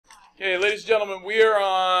Okay, ladies and gentlemen, we are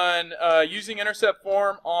on Using Intercept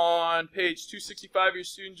Form on page 265 of your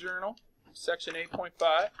student journal, section 8.5.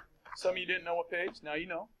 Some of you didn't know what page. Now you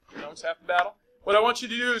know. You know it's half the battle. What I want you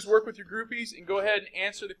to do is work with your groupies and go ahead and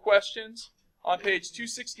answer the questions on page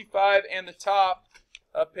 265 and the top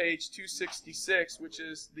of page 266, which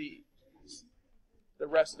is the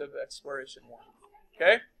rest of exploration 1.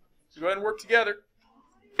 Okay? So go ahead and work together.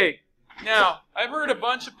 Okay, now, I've heard a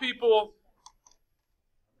bunch of people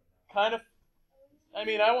kind of,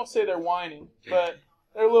 I won't say they're whining, but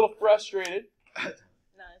they're a little frustrated.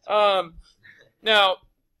 Now,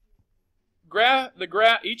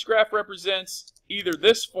 each graph represents either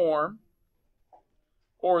this form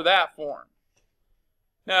or that form.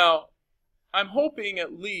 Now, I'm hoping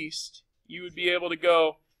at least you would be able to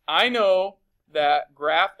go, I know that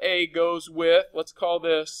graph A goes with, let's call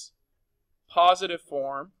this positive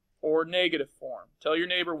form or negative form. Tell your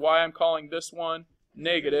neighbor why I'm calling this one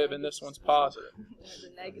negative and this one's positive.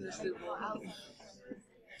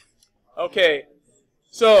 Okay,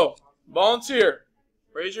 so volunteer,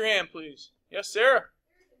 raise your hand, please. Yes, Sarah.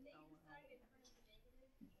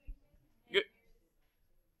 Good.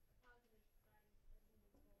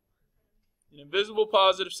 An invisible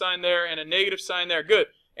positive sign there and a negative sign there. Good.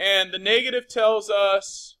 And the negative tells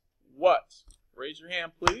us what? Raise your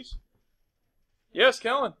hand, please. Yes,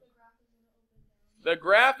 Kellen. The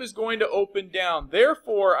graph is going to open down.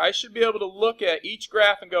 Therefore, I should be able to look at each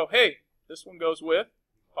graph and go, hey, this one goes with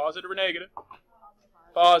positive or negative?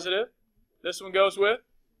 Positive. This one goes with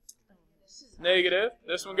negative.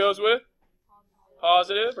 This one goes with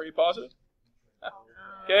positive. Are you positive?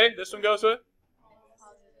 Okay, this one goes with?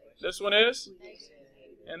 This one is?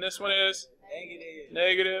 And this one is?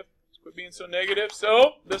 Negative. Quit being so negative.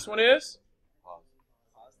 So, this one is?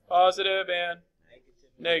 Positive and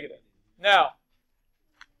negative. Now,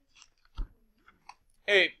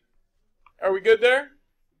 hey, are we good there?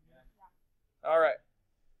 All right.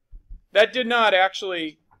 That did not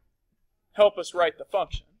actually help us write the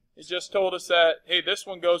function. It just told us that, hey, this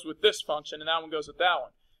one goes with this function and that one goes with that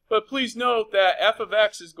one. But please note that f of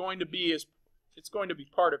x is going to be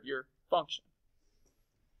part of your function.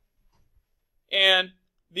 And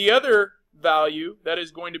the other value that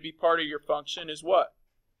is going to be part of your function is what?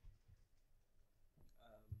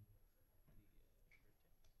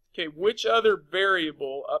 Okay, which other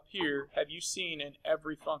variable up here have you seen in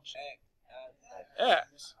every function?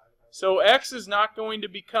 X. So x is not going to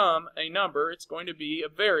become a number. It's going to be a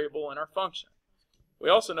variable in our function. We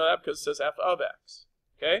also know that because it says f of x.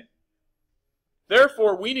 Okay?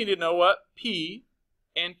 Therefore, we need to know what p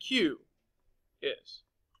and q is.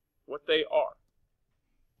 What they are.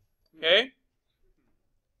 Okay?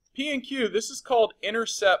 P and q, this is called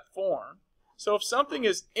intercept form. So if something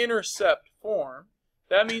is intercept form,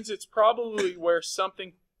 that means it's probably where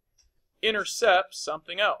something intercepts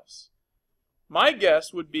something else. My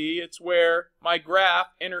guess would be it's where my graph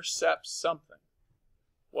intercepts something.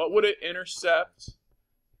 What would it intercept?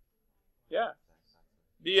 Yeah,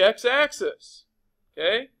 the x-axis.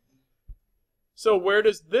 Okay? So where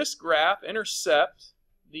does this graph intercept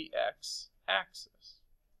the x-axis?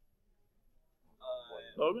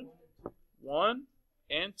 Logan? 1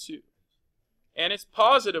 and 2. And it's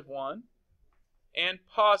positive 1. And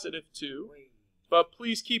positive 2. But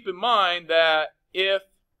please keep in mind that if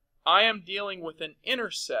I am dealing with an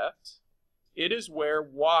intercept, it is where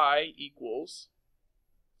y equals,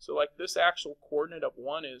 so like this actual coordinate of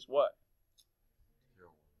 1 is what?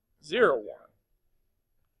 0, 1.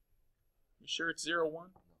 You sure it's 0, 1?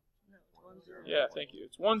 No, 1, 0. Yeah, thank you.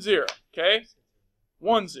 It's 1, 0. Okay?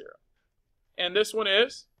 1, 0. And this one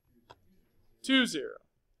is 2, 0.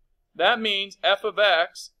 That means f of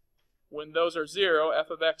x, when those are 0, f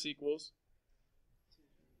of x equals,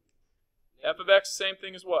 f of x, same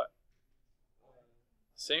thing as what?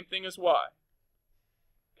 Same thing as y.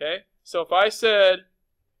 Okay? So if I said,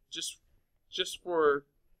 just for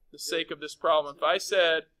the sake of this problem, if I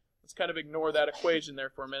said, let's kind of ignore that equation there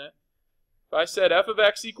for a minute. If I said f of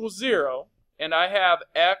x equals 0, and I have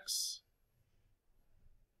x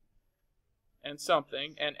and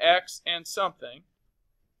something, and x and something,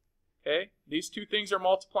 okay? These two things are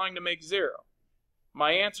multiplying to make 0.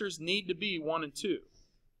 My answers need to be 1 and 2.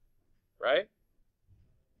 Right?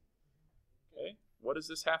 Okay. What does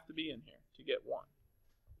this have to be in here to get 1?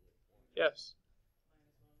 Yes.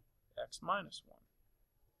 X minus 1.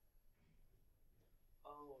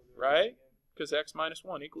 Right? Because x minus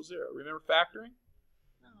 1 equals 0. Remember factoring?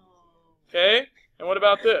 No. Okay. And what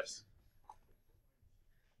about this?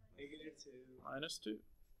 -2. Minus 2.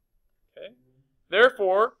 Okay.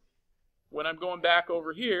 Therefore, when I'm going back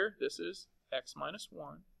over here, this is x minus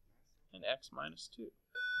 1 and x minus 2.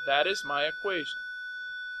 That is my equation.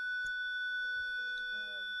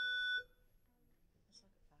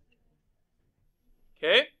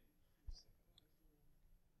 Okay?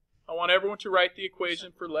 I want everyone to write the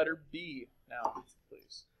equation for letter B now,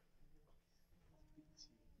 please.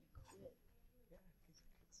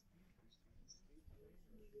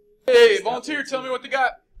 Hey, volunteer, tell me what they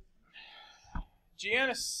got.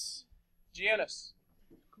 Giannis.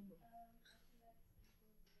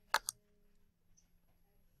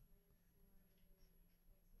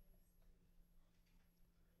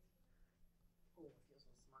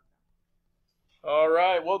 All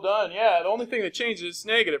right, well done. Yeah, the only thing that changes is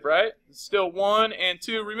negative, right? It's still 1 and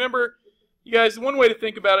 2. Remember, you guys, one way to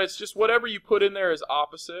think about it is just whatever you put in there is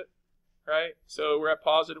opposite, right? So we're at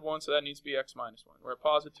positive 1, so that needs to be x minus 1. We're at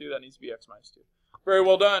positive 2, that needs to be x minus 2. Very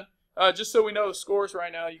well done. Just so we know the scores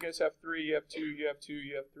right now, you guys have 3, you have 2, you have 2,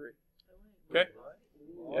 you have 3. Okay?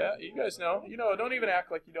 Yeah, you guys know. You know, don't even act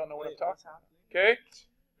like you don't know what I'm talking about. Okay?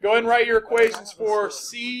 Go ahead and write your equations for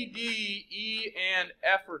C, D, E, and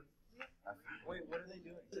F. Wait, what are they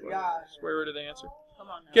doing? Where word did they answer? Come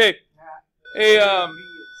on now. Okay. Hey,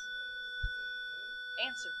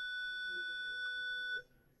 Answer.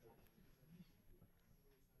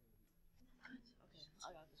 Okay,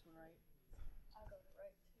 I got this one right. I got it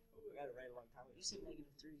right. We got it right a long time ago. You said -3.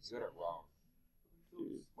 You got it wrong.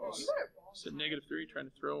 Dude, said -3, trying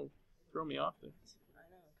to throw me off there. I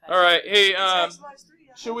know. All right. Hey,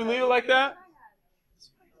 should we leave it like that?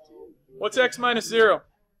 What's x minus 0?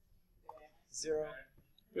 0.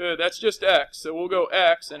 Good. That's just x. So we'll go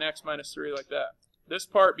x and x minus 3 like that. This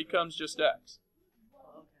part becomes just x.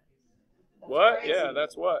 What? Yeah,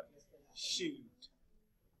 that's what. Shoot.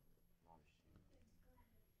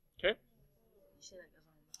 Okay.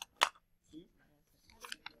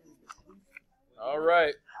 All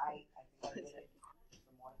right.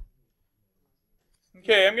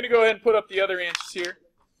 Okay, I'm going to go ahead and put up the other answers here.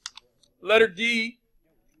 Letter D.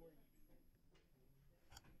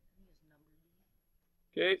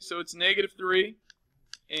 Okay, so it's -3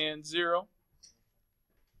 and 0.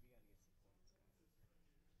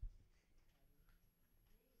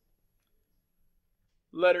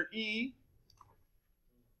 Letter E,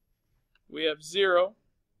 we have 0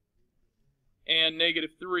 and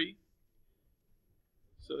 -3.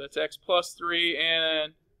 So that's x plus 3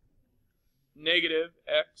 and negative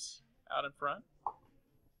x out in front.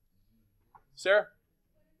 Sarah?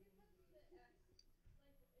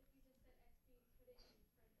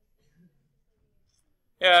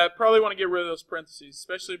 Yeah, I probably want to get rid of those parentheses,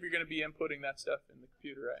 especially if you're going to be inputting that stuff in the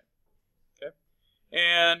computer, right? Okay.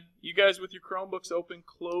 And you guys with your Chromebooks open,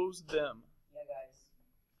 close them. Yeah, guys.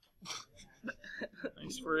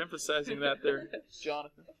 Thanks for emphasizing that there,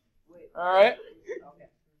 Jonathan. All right. Okay.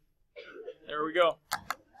 There we go.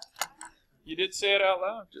 You did say it out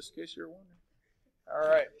loud, just in case you're wondering. All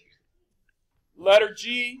right. Letter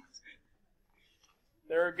G.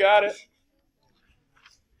 There, got it.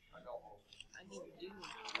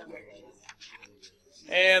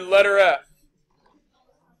 And letter F.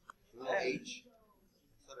 H.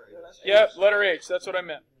 Yep, letter H. That's what I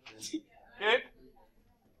meant. Okay?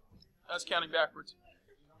 That's counting backwards.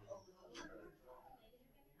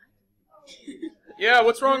 Yeah,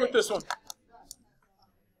 what's wrong with this one?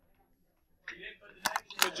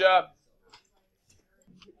 Good job.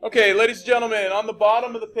 Okay, ladies and gentlemen, on the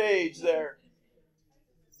bottom of the page there.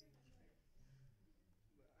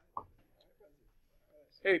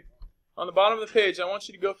 Hey, on the bottom of the page, I want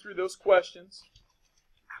you to go through those questions.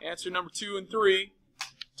 Answer number 2 and 3.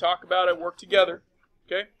 Talk about it, work together.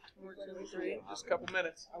 Okay? Just a couple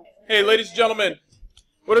minutes. Hey, ladies and gentlemen,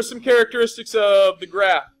 what are some characteristics of the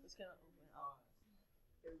graph?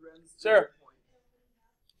 Sarah?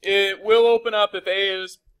 It will open up if A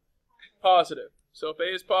is positive. So if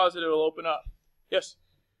A is positive, it will open up. Yes?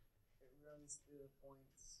 It runs through the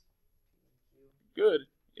points. Good.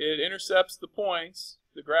 It intercepts the points.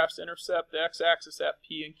 The graphs intercept the x-axis at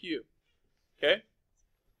P and Q. Okay?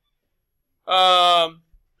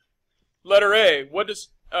 Letter A. What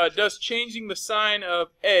does changing the sign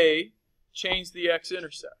of A change the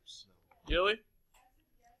x-intercepts? Gilly?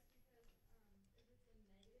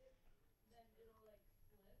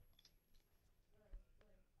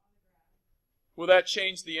 Will that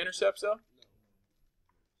change the intercepts though?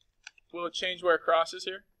 Will it change where it crosses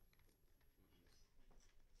here?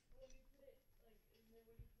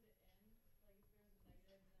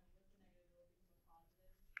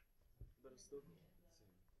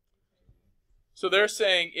 So they're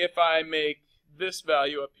saying if I make this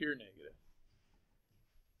value up here negative.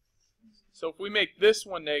 So if we make this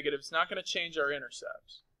one negative, it's not going to change our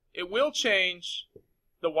intercepts. It will change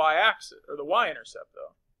the y-axis, or the y-intercept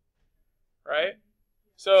though. right?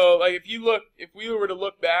 So like if we were to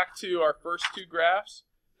look back to our first two graphs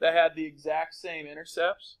that had the exact same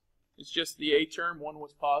intercepts, it's just the A term, one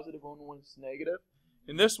was positive, one was negative.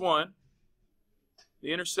 In this one,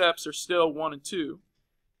 the intercepts are still 1 and 2,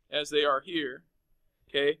 as they are here.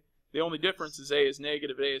 Okay? The only difference is A is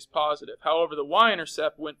negative, A is positive. However, the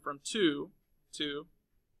y-intercept went from 2 to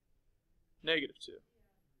negative 2.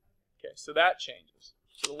 Okay, so that changes.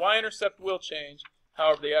 So the y-intercept will change,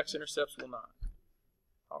 however, the x-intercepts will not.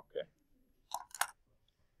 Okay.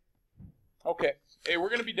 Okay, hey, we're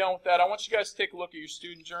going to be done with that. I want you guys to take a look at your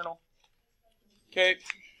student journal. Okay.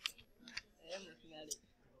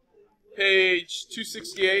 Page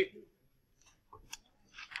 268.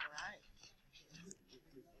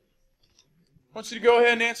 I want you to go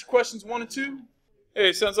ahead and answer questions 1 and 2.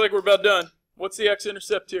 Hey, sounds like we're about done. What's the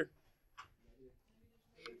x-intercept here?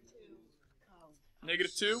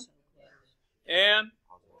 Negative 2 and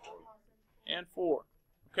 4.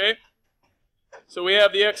 Okay? So we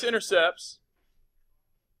have the x-intercepts.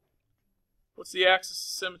 What's the axis of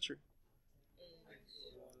symmetry?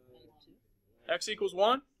 X equals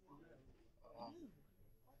 1?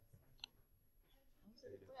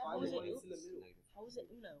 How was it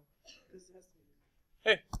Uno?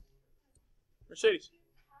 Hey, Mercedes.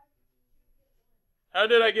 How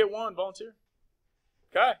did I get 1? Volunteer.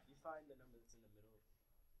 Kai. You find the number that's in the middle.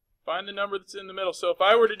 Find the number that's in the middle. So if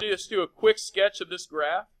I were to just do a quick sketch of this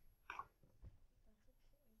graph,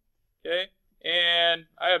 okay, and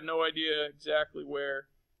I have no idea exactly where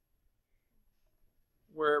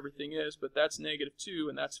everything is, but that's negative 2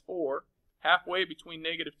 and that's 4. Halfway between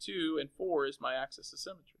negative 2 and 4 is my axis of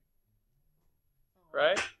symmetry.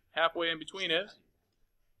 Right? Halfway in between is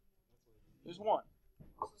 1.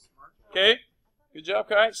 Okay? Good job,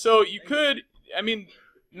 Kai. So you could, I mean,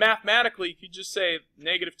 mathematically, you could just say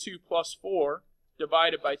negative 2 plus 4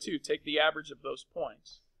 divided by 2. Take the average of those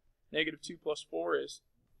points. Negative 2 plus 4 is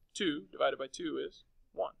 2 divided by 2 is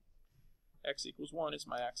 1. X equals 1 is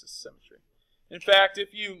my axis of symmetry. In fact,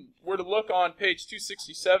 if you were to look on page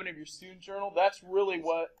 267 of your student journal, that's really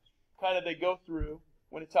what kind of they go through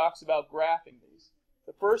when it talks about graphing these.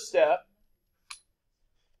 The first step,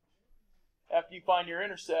 after you find your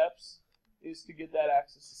intercepts, is to get that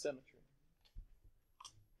axis of symmetry.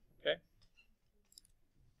 Okay?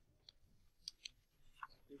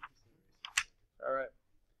 All right.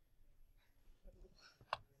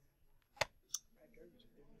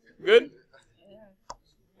 Good?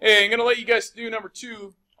 Hey, I'm going to let you guys do number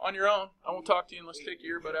 2 on your own. I won't talk to you unless you take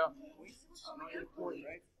your earbud out.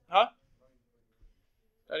 Huh?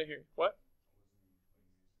 I didn't hear you. What?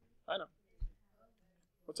 I know.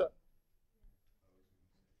 What's up?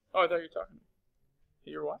 Oh, I thought you were talking to me.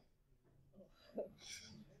 You're what?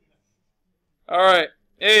 All right.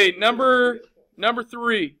 Hey, number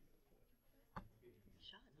 3.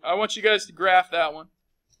 I want you guys to graph that one.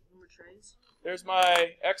 There's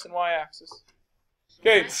my x and y axis.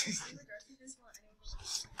 Okay.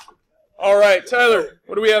 All right, Tyler,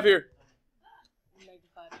 what do we have here?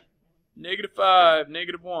 Negative 5,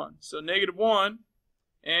 negative 1. So negative 1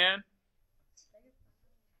 and,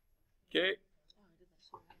 okay,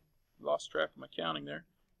 lost track of my counting there.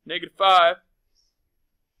 Negative 5.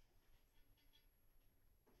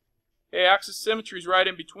 Okay, axis symmetry is right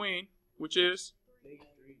in between, which is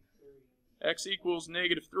x equals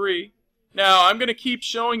negative 3. Now, I'm going to keep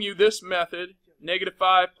showing you this method, negative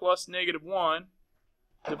 5 plus negative 1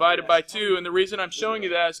 divided by 2. And the reason I'm showing you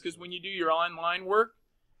that is because when you do your online work,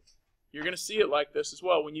 you're going to see it like this as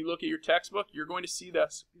well. When you look at your textbook, you're going to see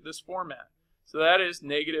this format. So that is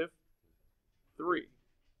negative 3.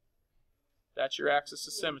 That's your axis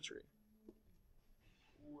of symmetry.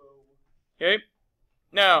 Okay?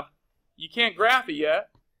 Now, you can't graph it yet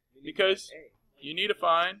because you need to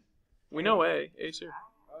find, we know A's here.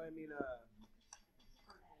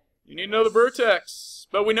 You need to know the vertex.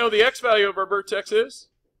 But we know the x value of our vertex is?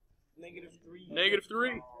 Negative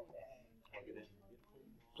 3.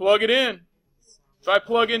 Plug it in. If I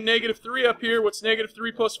plug in negative 3 up here, what's negative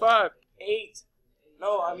 3 plus 5? 8.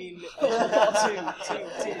 No, I mean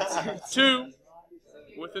 2.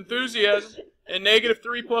 With enthusiasm. And negative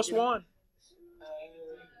 3 plus 1.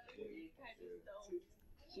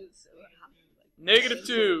 Negative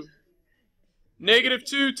 2. Negative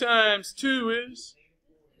 2 times 2 is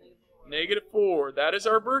negative 4. That is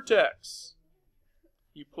our vertex.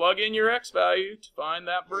 You plug in your x value to find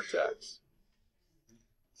that vertex.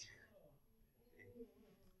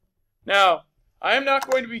 Now, I am not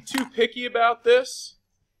going to be too picky about this.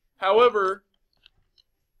 However,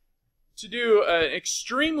 to do an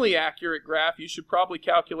extremely accurate graph, you should probably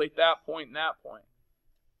calculate that point and that point.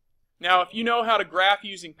 Now, if you know how to graph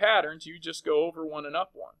using patterns, you just go over 1 and up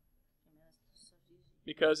 1.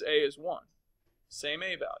 Because A is 1. Same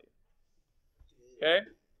A value. Okay?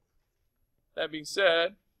 That being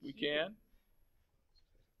said, we can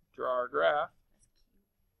draw our graph.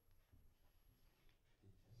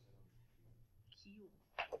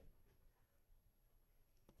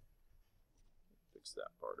 Fix that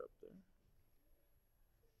part up there.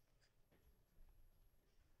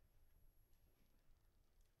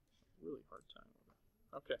 Really hard time with it.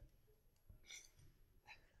 Okay.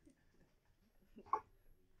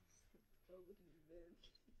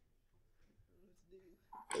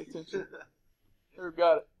 Pay attention. There, we've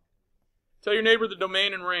got it. Tell your neighbor the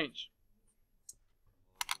domain and range.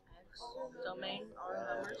 Domain, all real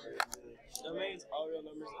numbers. Domain's all real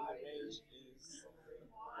numbers, and the range is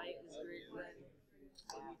Y is greater than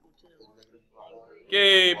or equal to.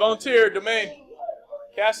 Okay, volunteer, domain.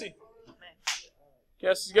 Cassie.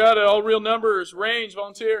 Cassie's got it. All real numbers. Range,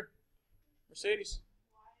 volunteer. Mercedes.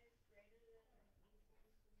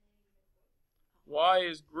 Y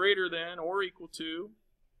is greater than or equal to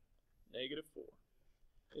 -4.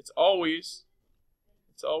 It's always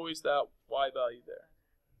that Y value there.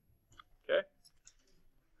 Okay?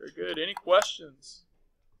 Very good. Any questions?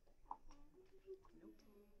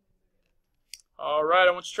 All right,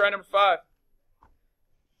 I want you to try number 5.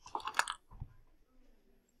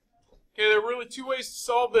 Okay, there are really 2 ways to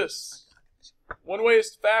solve this. One way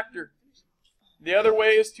is to factor. The other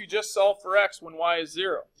way is to just solve for x when y is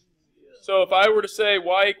 0. So if I were to say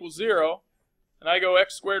y equals 0, and I go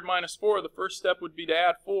x squared minus 4, the first step would be to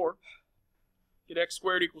add 4. Get x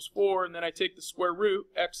squared equals 4, and then I take the square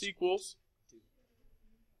root, x equals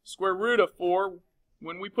square root of 4.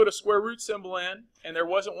 When we put a square root symbol in, and there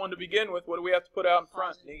wasn't one to begin with, what do we have to put out in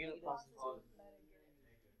front? negative positive 2.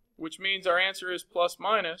 Which means our answer is plus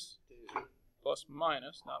minus,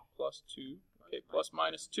 not plus 2. Okay, plus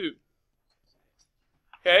minus 2.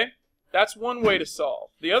 Okay, that's one way to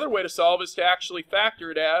solve. The other way to solve is to actually factor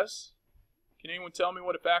it as, can anyone tell me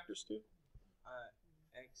what it factors to?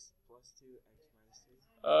 X plus 2, x minus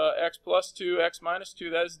 2. X plus 2, x minus 2,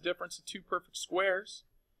 that is the difference of 2 perfect squares.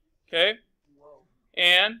 Okay?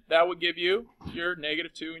 And that would give you your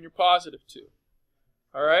 -2 and your +2.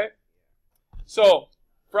 All right? So,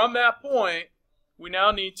 from that point, we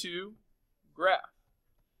now need to graph.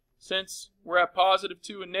 Since we're at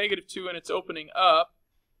 +2 and -2 and it's opening up,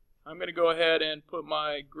 I'm going to go ahead and put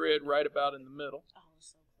my grid right about in the middle.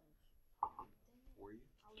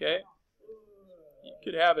 Okay? You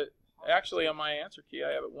could have it, actually on my answer key,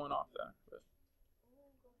 I have it 1 off that. But,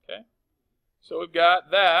 okay? So we've got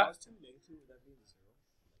that. Positive, negative, would that be the 0?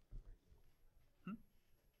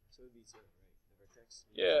 So it would be 0, right? The vertex.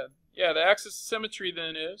 Yeah, the axis of symmetry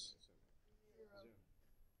then is,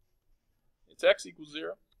 it's x equals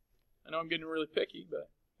 0. I know I'm getting really picky, but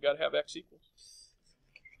you got to have x equals.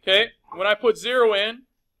 Okay, when I put 0 in,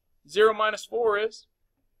 0 minus 4 is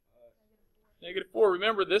 -4.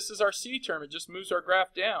 Remember, this is our C term. It just moves our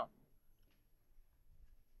graph down.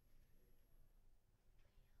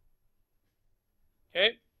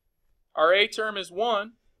 Okay, our A term is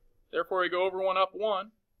 1. Therefore, we go over 1 up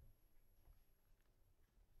 1.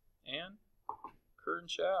 And Ker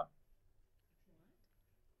Chow.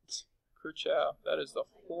 Ker Chow. That is the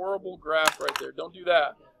horrible graph right there. Don't do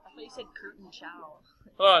that. I thought you said curtain chow.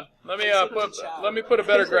 Hold on. Let me put a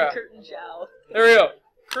better graph. Curtain chow. There we go.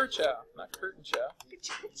 Ker Chow, not curtain chow.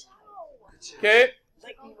 Okay.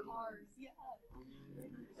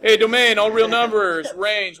 Hey, domain, all real numbers,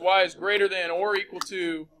 range, y is greater than or equal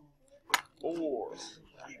to 4.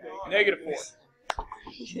 -4.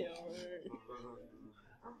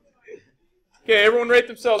 Okay, everyone rate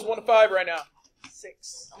themselves 1 to 5 right now.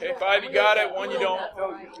 6. Okay, 5 you got it, 1 you don't.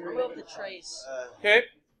 We'll go with the trace. Okay.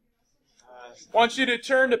 Want you to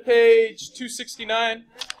turn to page 269.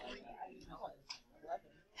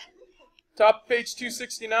 Top of page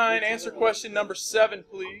 269, answer question number 7,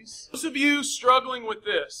 please. Those of you struggling with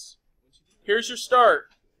this, here's your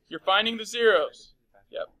start. You're finding the zeros.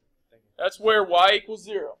 Yep. That's where y equals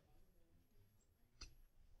 0.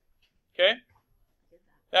 Okay?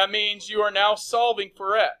 That means you are now solving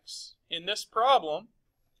for x. In this problem,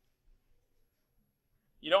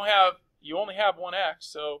 you only have one x,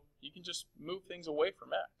 so you can just move things away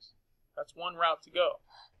from x. That's one route to go.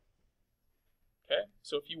 Okay?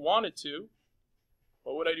 So if you wanted to,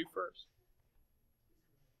 what would I do first?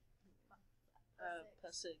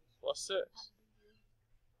 Plus 6. Plus 6.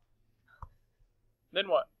 Then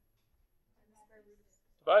what?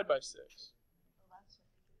 Divide by 6.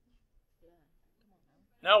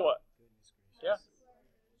 Now what? Yeah.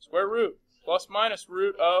 Square root. Plus minus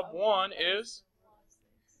root of 1 is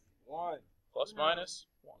 1. Plus minus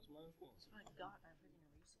 1. Plus minus 1. I got our freaking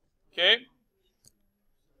resource. Okay?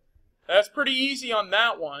 That's pretty easy on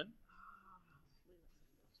that one.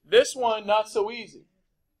 This one, not so easy.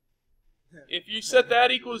 If you set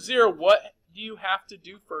that equals 0, what do you have to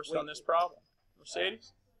do first on this problem?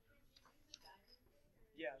 Mercedes?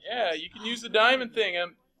 Yeah, you can use the diamond thing.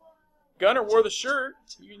 Gunner wore the shirt.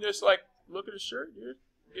 You can just, like, look at his shirt. Here,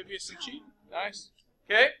 give you some cheating. Nice.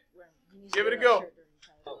 Okay? Give it a go.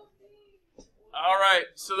 All right,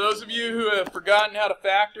 so those of you who have forgotten how to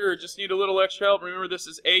factor or just need a little extra help, remember this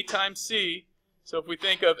is A times C. So if we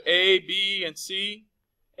think of A, B, and C,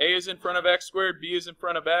 A is in front of x squared, B is in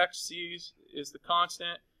front of x, C is the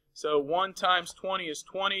constant. So 1 times 20 is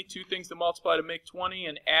 20, two things to multiply to make 20,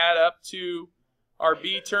 and add up to our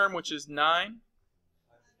B term, which is 9.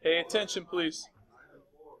 Pay attention, please.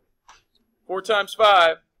 4 times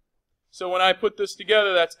 5. So when I put this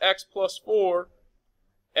together, that's x plus 4,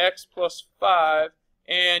 x plus 5,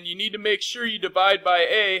 and you need to make sure you divide by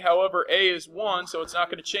a. However, a is 1, so it's not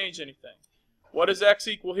going to change anything. What does x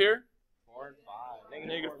equal here? 4 and 5.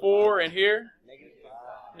 Negative 4, and here? Negative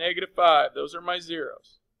 5. Negative 5. Those are my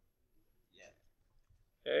zeros.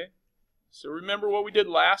 Yeah. Okay? So remember what we did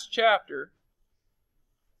last chapter.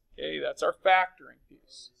 Okay, that's our factoring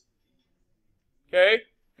piece. Okay?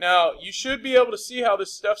 Now, you should be able to see how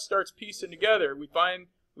this stuff starts piecing together. We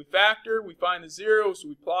factor, we find the zeros,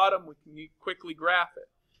 we plot them, we can quickly graph it.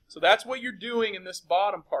 So that's what you're doing in this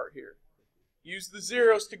bottom part here. Use the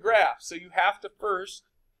zeros to graph. So you have to first,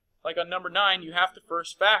 like on number 9, you have to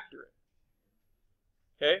first factor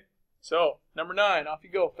it. Okay? So, number 9, off you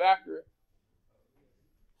go, factor it.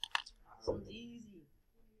 Sounds easy.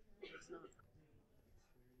 It's not.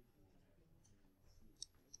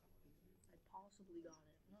 I possibly got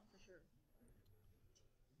it. Not for sure.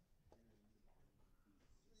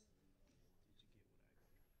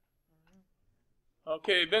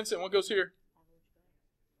 Okay, Vincent, what goes here?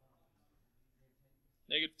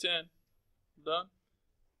 Negative 10. Done?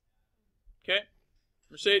 Okay.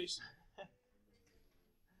 Mercedes.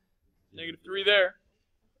 Negative 3 there.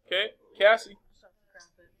 Okay. Cassie.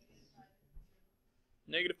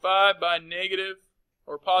 Negative 5 by negative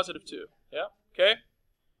or positive 2. Yeah. Okay.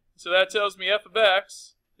 So that tells me f of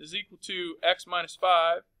x is equal to x minus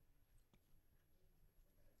 5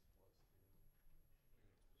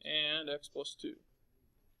 and x plus 2.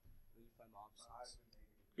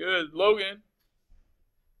 Good. Logan,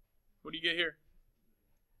 what do you get here?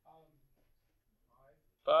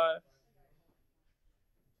 5.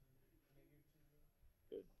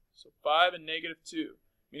 Good. So 5 and negative 2.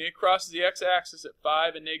 Meaning it crosses the x-axis at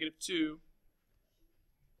 5 and negative 2.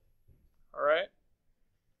 All right?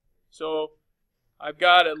 So I've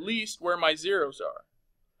got at least where my zeros are.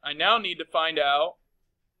 I now need to find out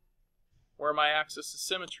where my axis of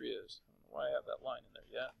symmetry is. I don't know why I have that line in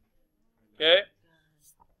there yet. Okay?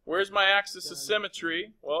 Where's my axis of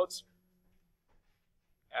symmetry? Well, it's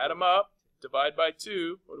add them up, divide by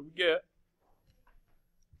 2. What do we get?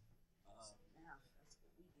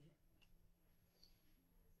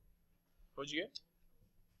 What'd you get?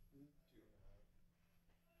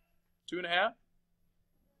 2.5?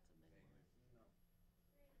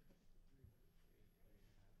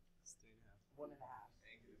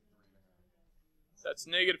 That's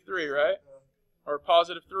negative 3, right? Or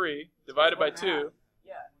positive 3 divided by 2.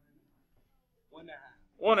 Yeah. 1.5.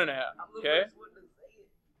 1.5. Okay.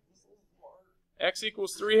 X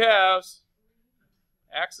equals 3/2.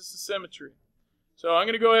 Axis of symmetry. So I'm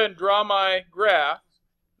going to go ahead and draw my graph.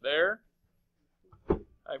 There.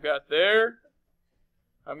 I've got there.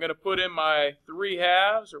 I'm going to put in my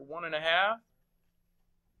 3/2 or 1.5. I'm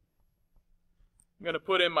going to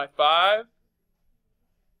put in my 5.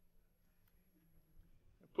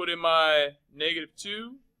 Put in my negative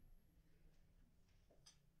 2.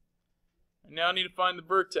 And now I need to find the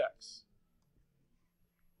vertex.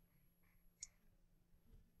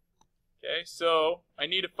 Okay, so I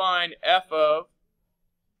need to find f of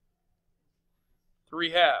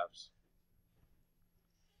 3/2.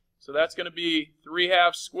 So that's going to be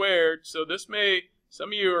 3/2 squared. So this may, some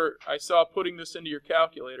of you are, I saw putting this into your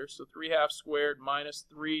calculator. So 3/2 squared minus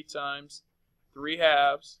 3 times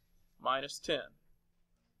 3/2 minus 10.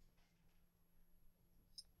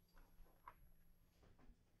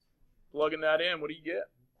 Plugging that in, what do you get?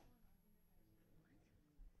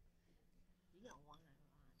 You got 1.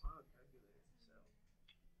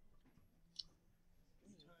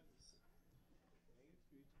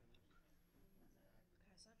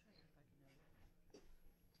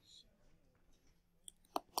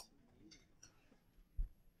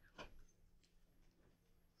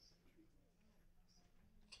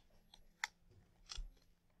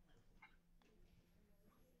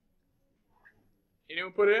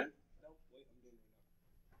 Anyone put it in? Nope. Wait, I'm doing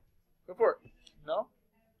it Go for it. No?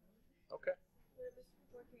 Okay. Wait,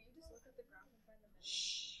 before, can you just look at the graph and find the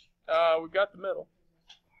middle? We've got the middle.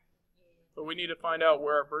 But we need to find out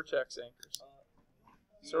where our vertex anchors.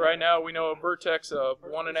 So right now we know a vertex of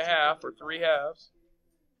 1.5 or 3 halves.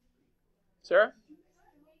 Sarah?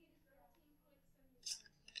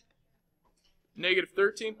 Negative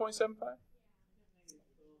 13.75?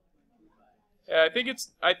 Yeah, I think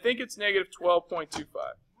it's negative 12.25.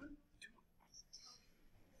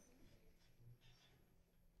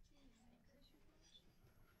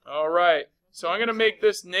 All right. So I'm going to make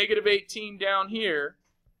this negative 18 down here.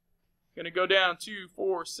 Going to go down 2,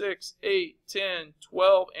 4, 6, 8, 10,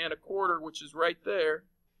 12 and a quarter, which is right there.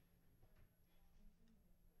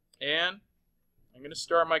 And I'm going to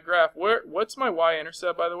start my graph. What's my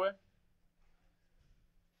y-intercept, by the way?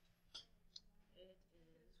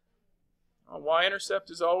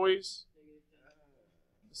 Y-intercept is always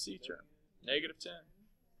the C term, negative 10.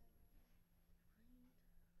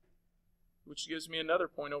 Which gives me another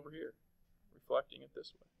point over here, reflecting it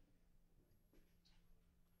this way.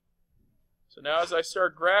 So now as I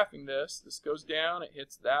start graphing this goes down, it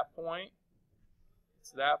hits that point,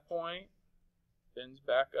 it's that point, bends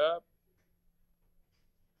back up.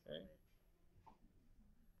 Okay.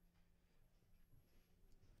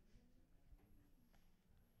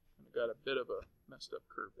 I've got a bit of a messed up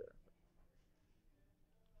curve there.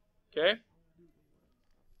 Okay?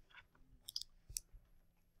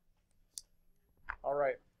 All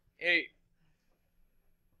right. Hey,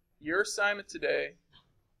 your assignment today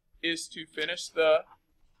is to finish the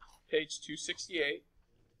page 268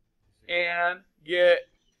 and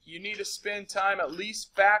you need to spend time at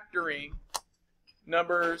least factoring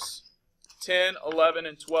numbers 10, 11,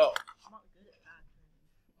 and 12.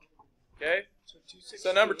 Okay?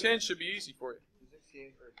 So number 10 should be easy for you.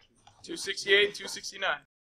 268 and 269.